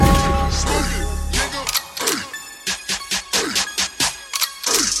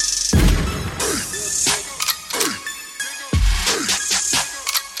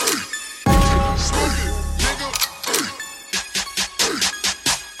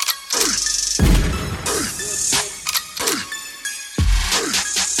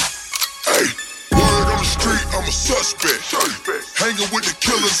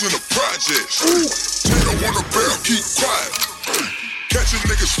killers in the projects. Tater on the barrel, keep quiet. Catch a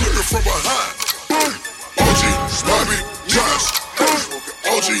nigga slipping from behind. OG, Bobby, Josh.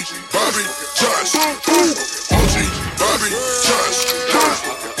 OG, Bobby, Josh. OG, Bobby, Josh.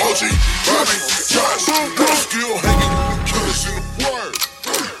 OG, Bobby, Josh. Still hanging with the killers in the word.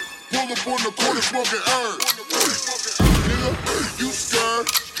 Pull up on the corner smoking herb. Nigga, you scared?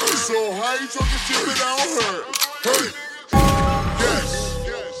 So how you talking shit that I don't heard? Hey, yes.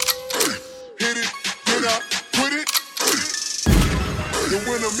 Hit it, get out, put it. And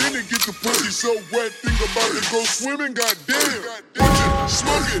when I'm in it, get the pussy so wet, think about to go swimming, goddamn.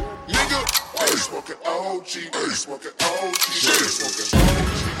 Smoking, nigga. Smoking OG, smoking OG, smoking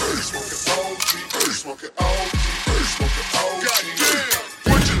OG, smoking OG, smoking OG, smoking OG. Goddamn,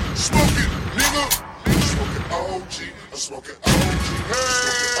 what you smoking, nigga? Smoking OG, I'm smoking OG, I'm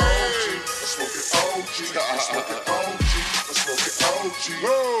smoking OG, I'm smoking OG, I'm smoking OG.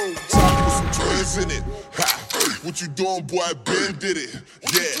 Whoa, talking with some twins in it. Ha. What you doing, boy? I been did it.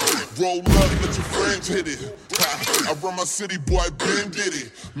 Yeah, roll up, let your friends hit it. I run my city, boy. I been did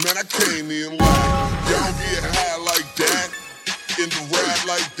it. Man, I can't even lie. Y'all don't get high like that. In the ride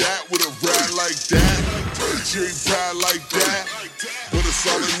like that, with a ride like that. Cherry pie like that. But it's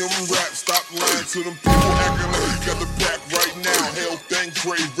all in them raps. Stop lying to them people acting like you got the back right now. Hell thing,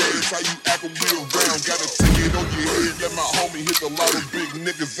 Trey Reds, how you act when we around. Got a ticket on your head, let my homie hit the lotto. Big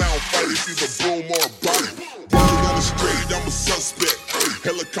niggas, I don't fight, it's either boom or a bottle. Word on the street, I'm a suspect.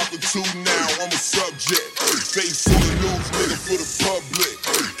 Helicopter 2 now, I'm a subject. Face on the news, nigga, for the public.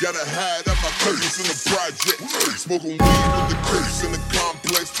 Gotta hide out my cousins in the project. Smoking weed with the Crips in the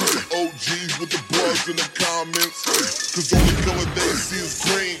complex. Tweeting OGs with the bloods in the comments. Cause only color they see is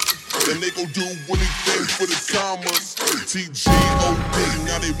green. And they gon' do anything for the commas. TGOD,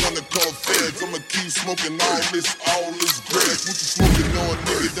 now they wanna call feds. I'ma keep smoking all this grass. What you smoking on,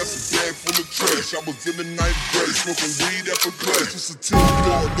 nigga? That's a bag full of trash. I was in the 9th grade, smoking weed after class. It's a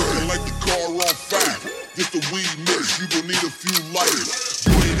two-door, looking like the car on fire. Just a weed mix, you gon' need a few lighters.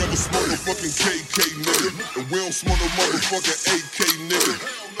 You ain't never smoked no fucking KK, nigga. And we don't smoke no motherfucking AK, nigga.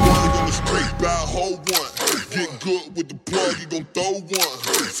 Word on the street, buy a whole one. Get good with the plug, you gon' throw one.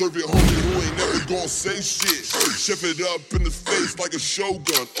 Serve it homie who ain't never gon' say shit. Chef it up in the face like a shogun.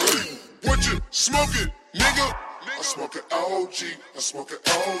 Ooh. What you smoking, nigga? I'm smoking OG, I'm smoking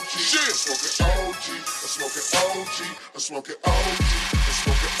OG, shit. I'm smoking OG, I'm smoking OG, I'm smoking OG, I'm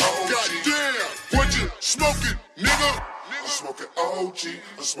smoking OG. Goddamn, what you smoking, nigga? I'm smoking OG,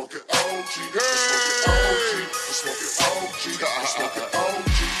 I'm smoking OG, I'm smoking OG, I'm smoking OG, I'm smoking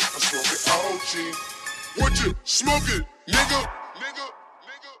OG, I'm smoking OG. What you smoking, nigga?